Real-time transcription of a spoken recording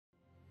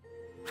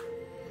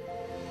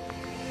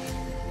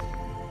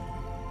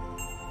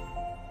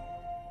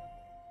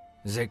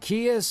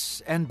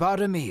Zacchaeus and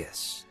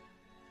Bartimaeus.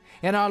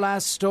 In our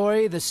last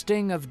story, the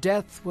sting of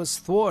death was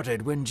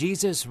thwarted when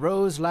Jesus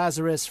rose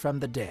Lazarus from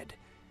the dead.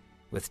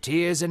 With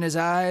tears in his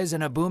eyes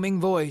and a booming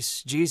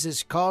voice,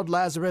 Jesus called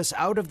Lazarus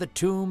out of the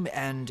tomb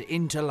and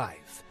into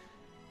life.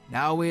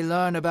 Now we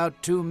learn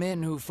about two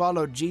men who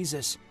followed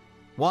Jesus.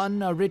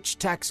 One, a rich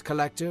tax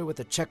collector with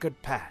a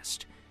checkered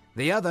past.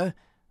 The other,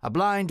 a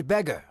blind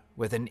beggar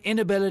with an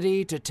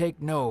inability to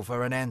take no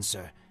for an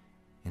answer.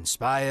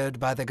 Inspired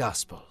by the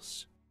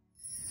Gospels.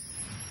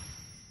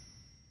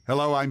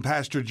 Hello, I'm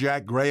Pastor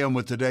Jack Graham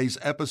with today's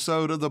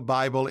episode of the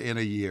Bible in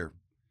a Year.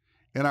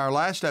 In our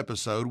last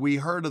episode, we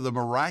heard of the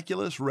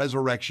miraculous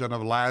resurrection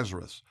of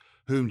Lazarus,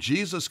 whom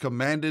Jesus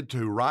commanded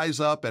to rise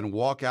up and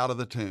walk out of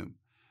the tomb,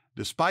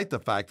 despite the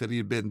fact that he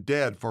had been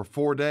dead for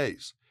 4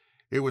 days.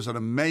 It was an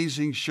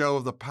amazing show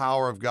of the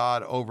power of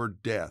God over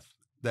death,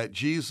 that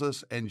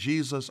Jesus and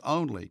Jesus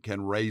only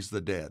can raise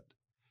the dead.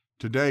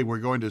 Today, we're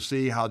going to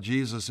see how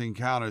Jesus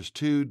encounters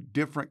two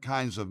different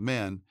kinds of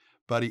men,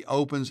 but he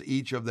opens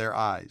each of their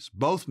eyes.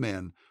 Both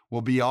men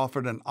will be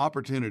offered an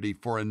opportunity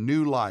for a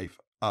new life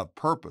of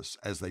purpose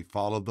as they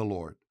follow the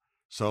Lord.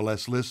 So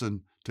let's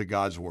listen to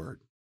God's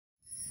Word.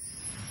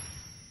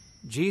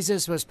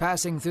 Jesus was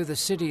passing through the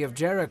city of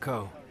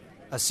Jericho.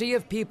 A sea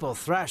of people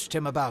thrashed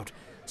him about,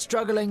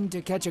 struggling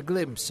to catch a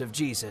glimpse of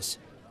Jesus.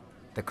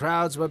 The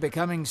crowds were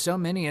becoming so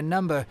many in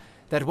number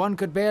that one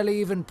could barely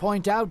even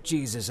point out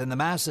Jesus in the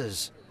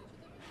masses.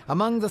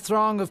 Among the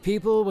throng of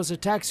people was a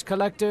tax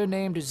collector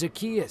named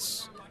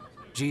Zacchaeus.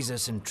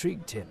 Jesus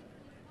intrigued him.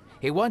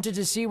 He wanted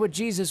to see what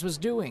Jesus was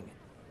doing.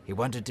 He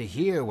wanted to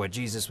hear what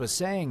Jesus was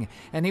saying,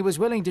 and he was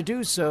willing to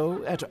do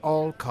so at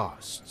all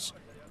costs.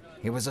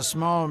 He was a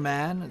small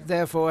man,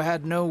 therefore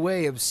had no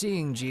way of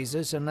seeing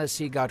Jesus unless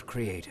he got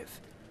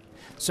creative.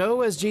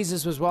 So as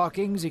Jesus was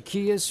walking,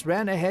 Zacchaeus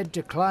ran ahead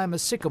to climb a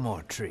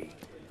sycamore tree.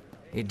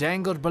 He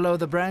dangled below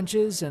the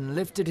branches and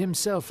lifted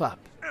himself up.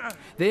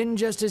 Then,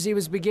 just as he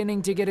was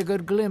beginning to get a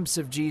good glimpse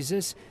of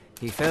Jesus,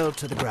 he fell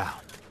to the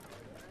ground.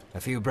 A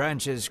few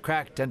branches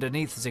cracked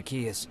underneath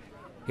Zacchaeus.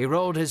 He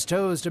rolled his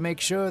toes to make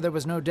sure there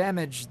was no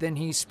damage, then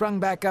he sprung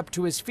back up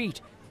to his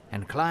feet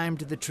and climbed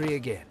the tree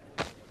again.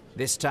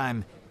 This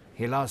time,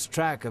 he lost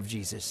track of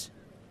Jesus.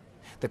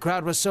 The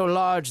crowd was so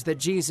large that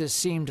Jesus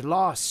seemed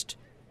lost.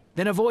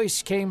 Then a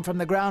voice came from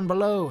the ground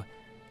below.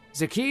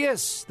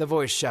 "Zacchaeus!" the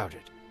voice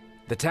shouted.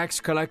 The tax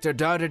collector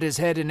darted his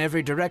head in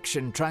every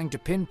direction, trying to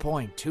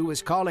pinpoint who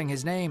was calling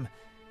his name.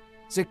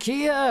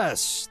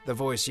 "Zacchaeus!" the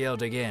voice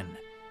yelled again.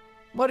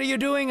 "What are you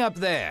doing up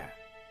there?"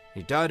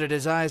 He darted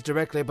his eyes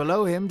directly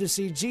below him to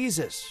see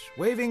Jesus,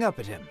 waving up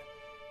at him.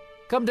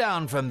 "Come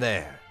down from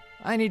there.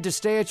 I need to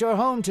stay at your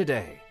home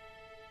today."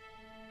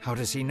 How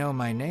does he know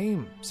my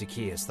name?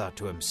 Zacchaeus thought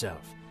to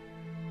himself.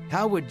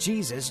 How would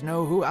Jesus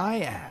know who I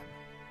am?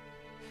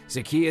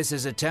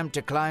 Zacchaeus' attempt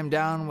to climb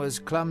down was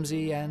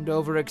clumsy and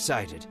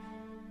overexcited.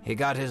 He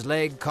got his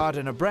leg caught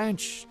in a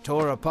branch,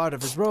 tore a part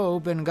of his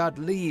robe, and got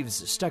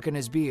leaves stuck in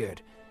his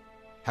beard.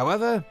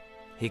 However,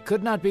 he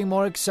could not be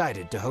more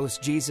excited to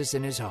host Jesus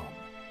in his home.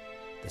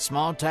 The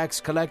small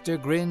tax collector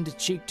grinned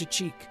cheek to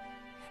cheek.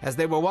 As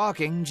they were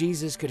walking,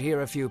 Jesus could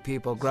hear a few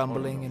people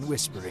grumbling and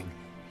whispering.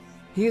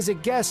 "He is a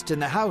guest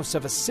in the house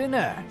of a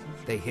sinner,"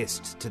 they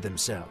hissed to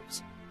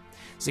themselves.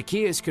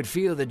 Zacchaeus could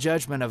feel the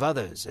judgment of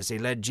others as he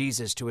led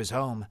Jesus to his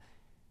home.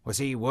 Was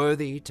he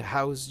worthy to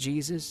house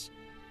Jesus?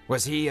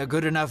 Was he a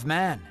good enough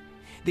man?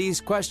 These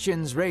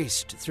questions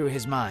raced through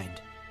his mind.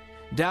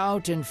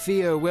 Doubt and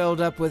fear welled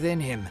up within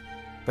him,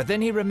 but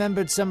then he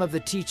remembered some of the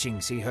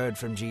teachings he heard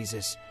from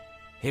Jesus.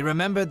 He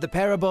remembered the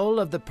parable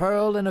of the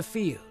pearl in a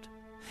field.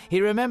 He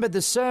remembered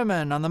the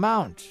Sermon on the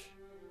Mount.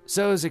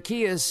 So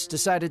Zacchaeus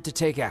decided to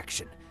take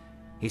action.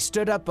 He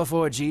stood up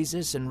before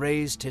Jesus and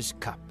raised his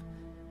cup.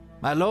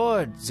 "My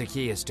Lord,"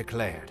 Zacchaeus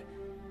declared,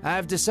 "I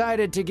have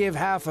decided to give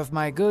half of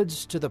my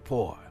goods to the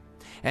poor.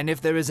 And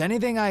if there is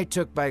anything I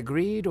took by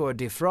greed or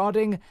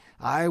defrauding,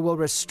 I will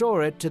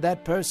restore it to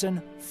that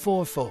person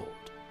fourfold."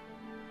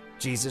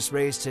 Jesus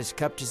raised his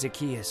cup to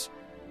Zacchaeus.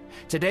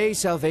 "Today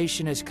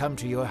salvation has come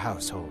to your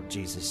household,"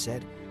 Jesus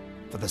said,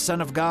 "for the Son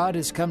of God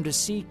has come to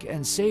seek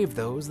and save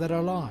those that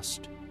are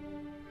lost."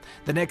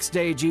 The next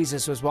day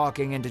Jesus was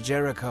walking into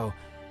Jericho.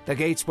 The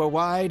gates were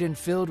wide and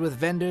filled with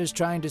vendors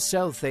trying to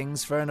sell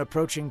things for an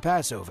approaching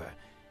Passover.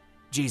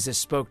 Jesus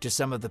spoke to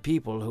some of the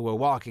people who were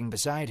walking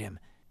beside him.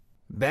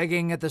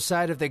 Begging at the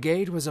side of the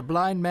gate was a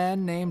blind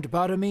man named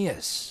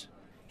Bartimaeus.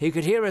 He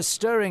could hear a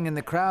stirring in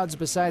the crowds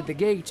beside the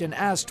gate and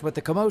asked what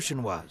the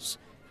commotion was.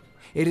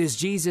 "It is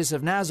Jesus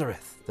of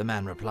Nazareth," the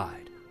man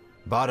replied.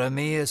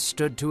 Bartimaeus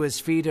stood to his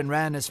feet and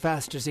ran as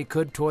fast as he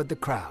could toward the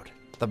crowd.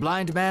 The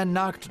blind man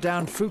knocked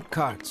down fruit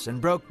carts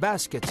and broke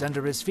baskets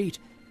under his feet.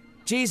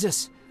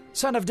 "Jesus,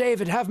 Son of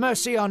David, have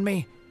mercy on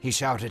me," he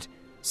shouted.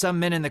 Some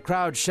men in the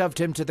crowd shoved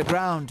him to the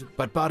ground,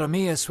 but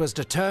Bartimaeus was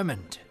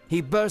determined. He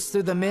burst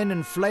through the men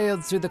and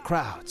flailed through the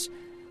crowds.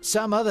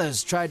 Some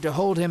others tried to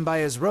hold him by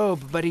his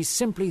robe, but he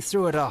simply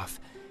threw it off.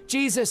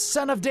 "Jesus,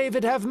 Son of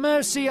David, have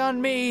mercy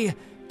on me!"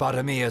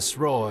 Bartimaeus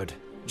roared.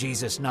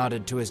 Jesus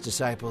nodded to his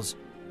disciples.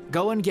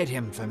 Go and get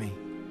him for me."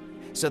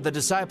 So the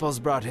disciples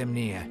brought him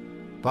near.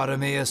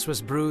 Bartimaeus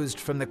was bruised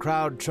from the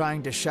crowd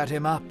trying to shut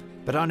him up,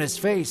 but on his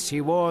face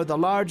he wore the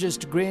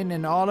largest grin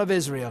in all of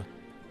Israel.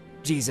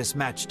 Jesus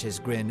matched his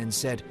grin and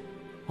said,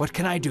 "What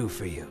can I do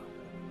for you?"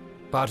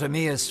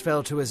 Bartimaeus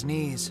fell to his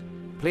knees.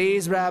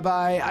 "Please,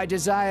 Rabbi, I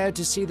desire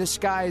to see the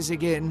skies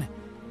again.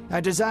 I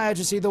desire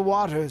to see the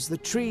waters, the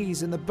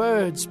trees, and the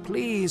birds.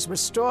 Please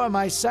restore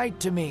my sight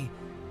to me."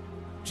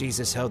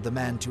 Jesus held the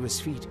man to his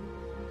feet.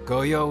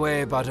 "Go your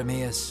way,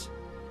 Bartimaeus.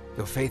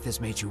 Your faith has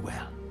made you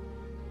well."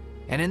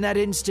 And in that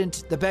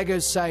instant, the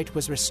beggar's sight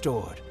was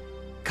restored.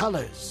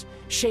 Colors,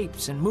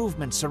 shapes, and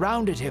movements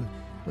surrounded him.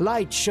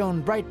 Light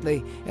shone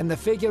brightly, and the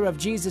figure of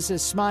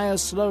Jesus' smile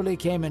slowly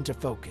came into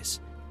focus.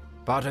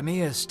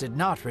 Bartimaeus did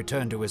not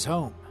return to his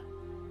home.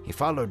 He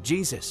followed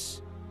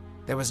Jesus.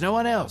 There was no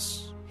one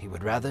else he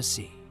would rather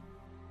see.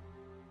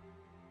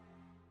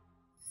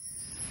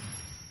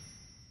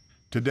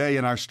 Today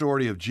in our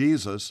story of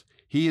Jesus,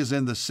 he is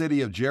in the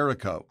city of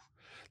Jericho.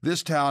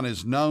 This town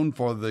is known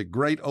for the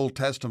great Old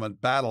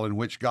Testament battle in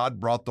which God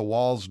brought the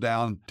walls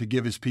down to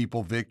give his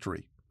people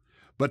victory.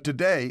 But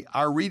today,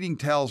 our reading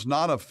tells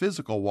not of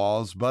physical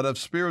walls, but of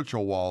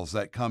spiritual walls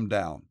that come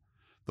down,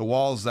 the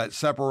walls that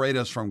separate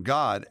us from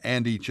God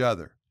and each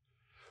other.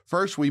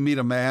 First, we meet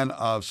a man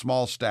of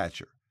small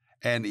stature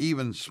and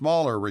even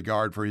smaller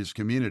regard for his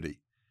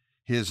community.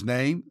 His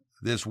name,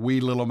 this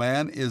wee little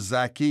man, is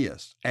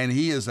Zacchaeus, and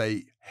he is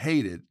a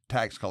hated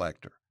tax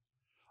collector.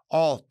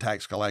 All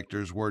tax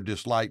collectors were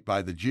disliked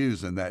by the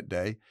Jews in that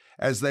day,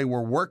 as they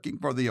were working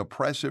for the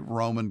oppressive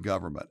Roman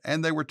government,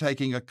 and they were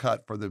taking a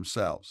cut for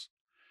themselves.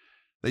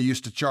 They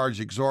used to charge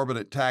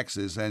exorbitant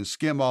taxes and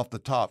skim off the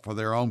top for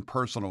their own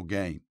personal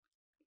gain.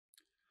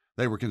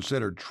 They were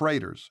considered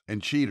traitors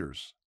and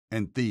cheaters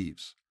and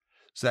thieves.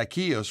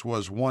 Zacchaeus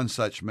was one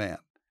such man.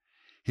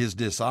 His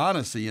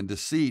dishonesty and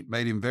deceit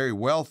made him very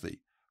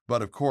wealthy,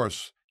 but of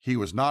course, he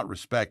was not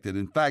respected.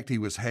 In fact, he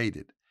was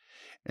hated.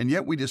 And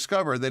yet we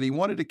discover that he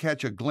wanted to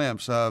catch a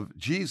glimpse of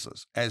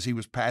Jesus as he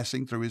was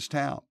passing through his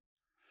town.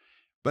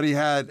 But he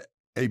had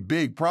a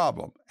big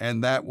problem,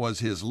 and that was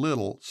his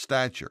little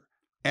stature.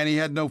 And he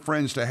had no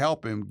friends to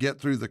help him get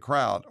through the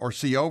crowd or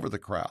see over the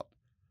crowd.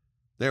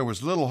 There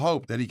was little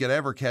hope that he could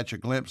ever catch a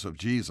glimpse of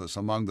Jesus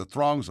among the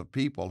throngs of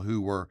people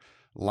who were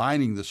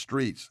lining the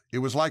streets. It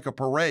was like a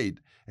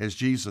parade as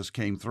Jesus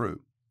came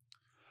through.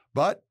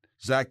 But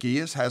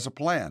Zacchaeus has a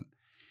plan.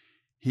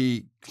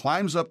 He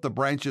climbs up the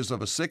branches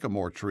of a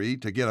sycamore tree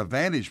to get a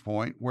vantage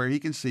point where he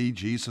can see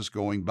Jesus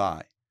going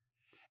by.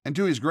 And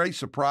to his great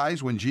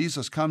surprise, when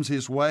Jesus comes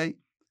his way,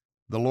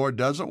 the Lord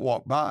doesn't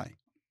walk by.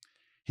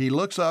 He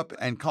looks up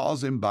and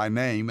calls him by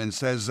name and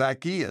says,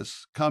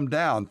 "Zacchaeus, come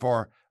down,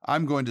 for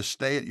I'm going to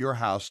stay at your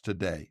house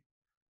today."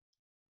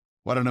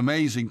 What an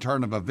amazing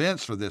turn of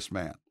events for this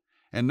man,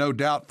 and no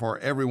doubt for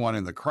everyone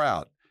in the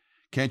crowd.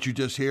 Can't you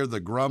just hear the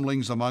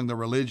grumblings among the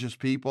religious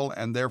people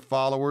and their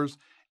followers,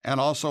 and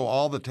also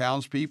all the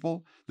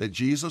townspeople, that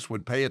Jesus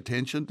would pay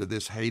attention to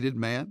this hated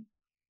man?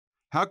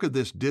 How could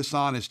this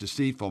dishonest,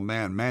 deceitful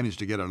man manage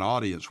to get an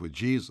audience with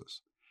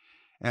Jesus?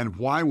 And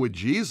why would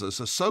Jesus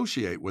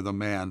associate with a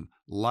man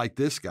like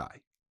this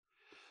guy?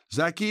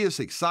 Zacchaeus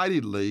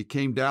excitedly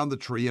came down the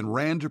tree and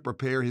ran to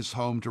prepare his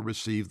home to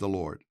receive the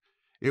Lord.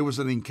 It was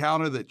an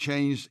encounter that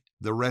changed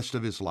the rest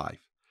of his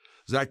life.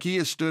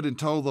 Zacchaeus stood and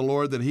told the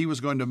Lord that he was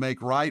going to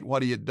make right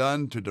what he had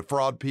done to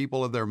defraud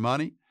people of their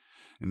money.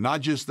 And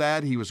not just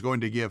that, he was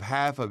going to give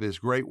half of his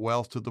great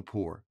wealth to the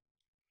poor.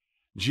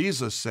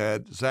 Jesus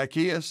said,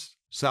 "Zacchaeus,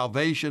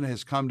 salvation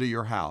has come to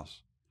your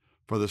house,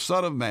 for the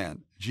Son of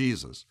Man,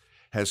 Jesus,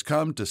 has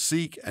come to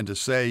seek and to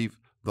save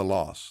the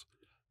lost."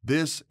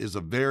 This is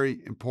a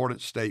very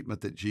important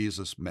statement that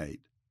Jesus made.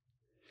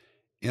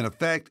 In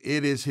effect,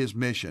 it is his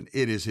mission.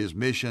 It is his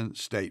mission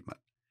statement.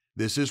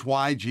 This is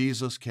why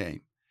Jesus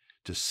came,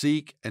 to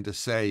seek and to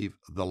save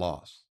the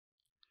lost.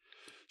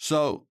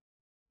 So,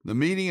 the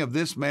meeting of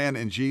this man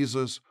and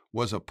Jesus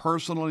was a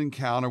personal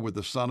encounter with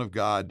the Son of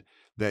God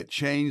that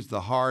changed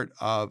the heart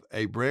of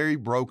a very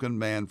broken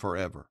man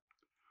forever.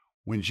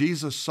 When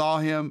Jesus saw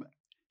him,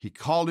 he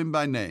called him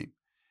by name,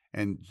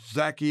 and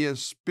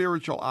Zacchaeus'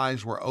 spiritual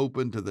eyes were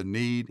open to the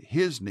need,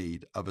 his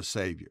need of a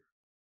Savior.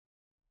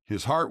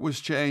 His heart was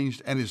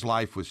changed and his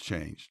life was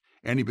changed,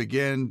 and he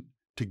began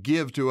to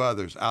give to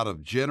others out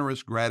of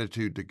generous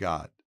gratitude to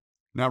God.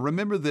 Now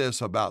remember this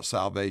about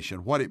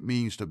salvation, what it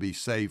means to be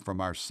saved from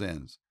our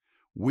sins.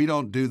 We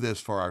don't do this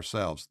for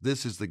ourselves.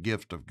 This is the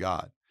gift of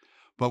God.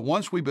 But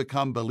once we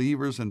become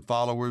believers and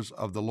followers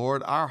of the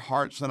Lord, our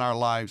hearts and our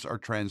lives are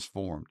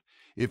transformed.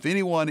 If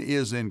anyone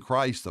is in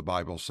Christ, the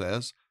Bible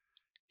says,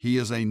 he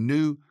is a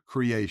new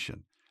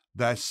creation.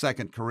 That's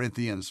 2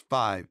 Corinthians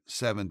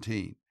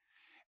 5:17.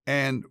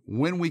 And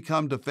when we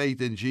come to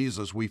faith in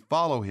Jesus, we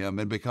follow him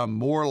and become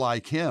more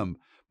like him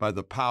by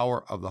the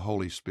power of the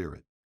Holy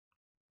Spirit.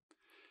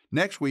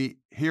 Next, we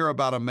hear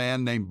about a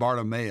man named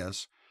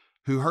Bartimaeus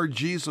who heard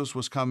Jesus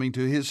was coming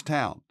to his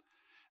town.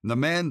 The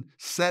man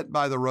sat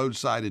by the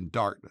roadside in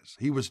darkness.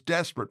 He was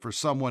desperate for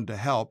someone to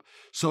help,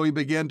 so he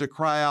began to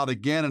cry out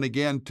again and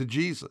again to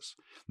Jesus.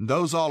 And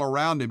those all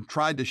around him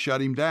tried to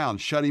shut him down,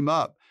 shut him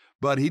up,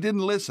 but he didn't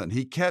listen.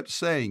 He kept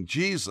saying,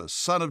 "Jesus,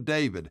 Son of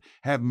David,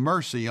 have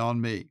mercy on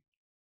me."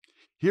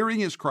 Hearing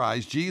his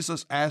cries,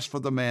 Jesus asked for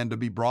the man to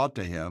be brought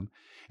to him,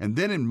 and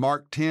then in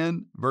Mark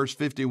 10, verse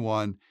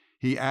 51,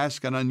 he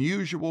asked an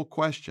unusual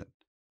question.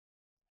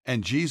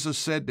 And Jesus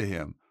said to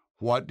him,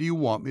 "What do you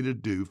want me to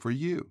do for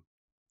you?"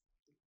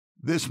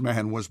 This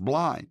man was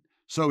blind,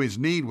 so his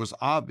need was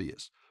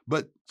obvious.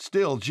 But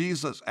still,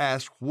 Jesus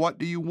asked, "What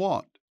do you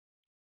want?"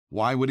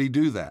 Why would he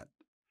do that?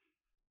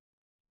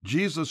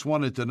 Jesus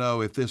wanted to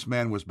know if this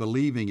man was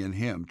believing in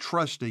him,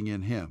 trusting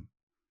in him.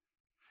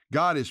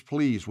 God is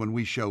pleased when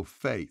we show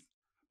faith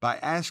by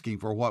asking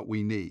for what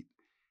we need.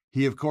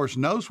 He, of course,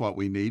 knows what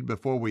we need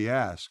before we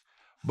ask.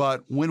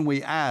 But when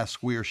we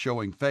ask, we are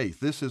showing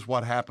faith. This is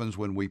what happens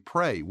when we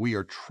pray. We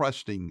are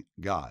trusting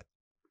God.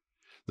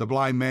 The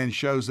blind man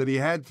shows that he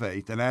had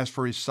faith and asked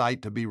for his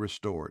sight to be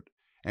restored.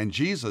 And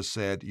Jesus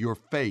said, "Your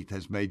faith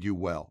has made you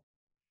well."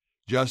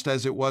 Just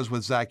as it was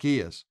with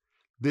Zacchaeus,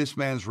 this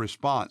man's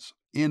response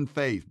in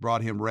faith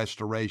brought him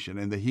restoration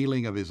and the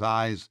healing of his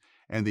eyes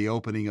and the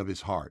opening of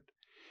his heart.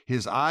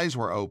 His eyes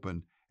were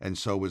open, and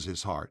so was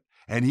his heart.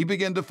 And he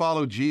began to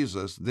follow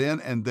Jesus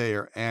then and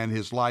there, and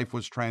his life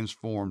was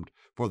transformed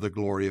for the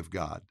glory of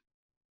God.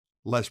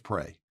 Let's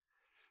pray.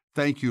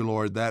 Thank you,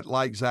 Lord, that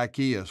like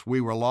Zacchaeus,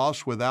 we were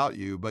lost without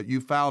you, but you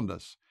found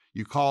us.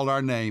 You called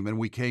our name, and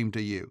we came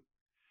to you.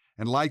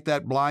 And like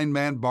that blind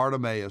man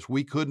Bartimaeus,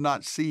 we could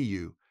not see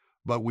you,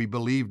 but we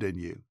believed in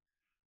you.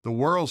 The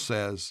world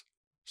says,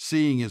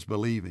 seeing is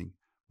believing,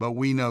 but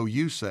we know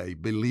you say,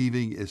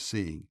 believing is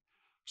seeing.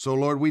 So,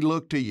 Lord, we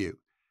look to you,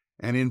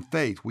 and in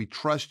faith we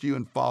trust you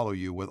and follow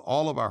you with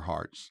all of our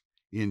hearts.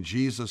 In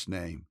Jesus'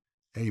 name,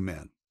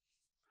 amen.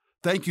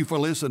 Thank you for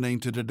listening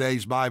to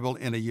today's Bible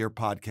in a Year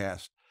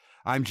podcast.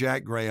 I'm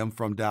Jack Graham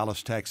from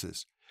Dallas,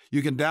 Texas.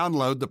 You can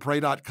download the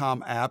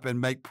pray.com app and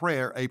make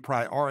prayer a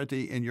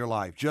priority in your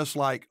life, just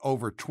like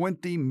over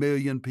 20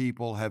 million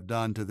people have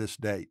done to this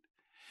date.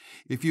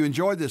 If you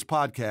enjoyed this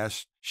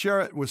podcast,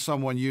 share it with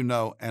someone you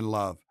know and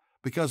love,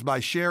 because by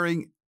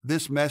sharing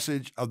this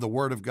message of the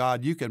Word of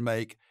God, you can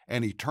make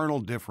an eternal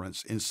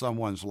difference in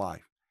someone's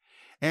life.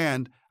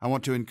 And I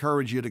want to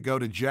encourage you to go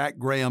to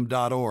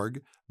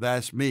jackgraham.org.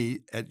 That's me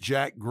at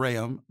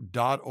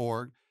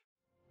jackgraham.org.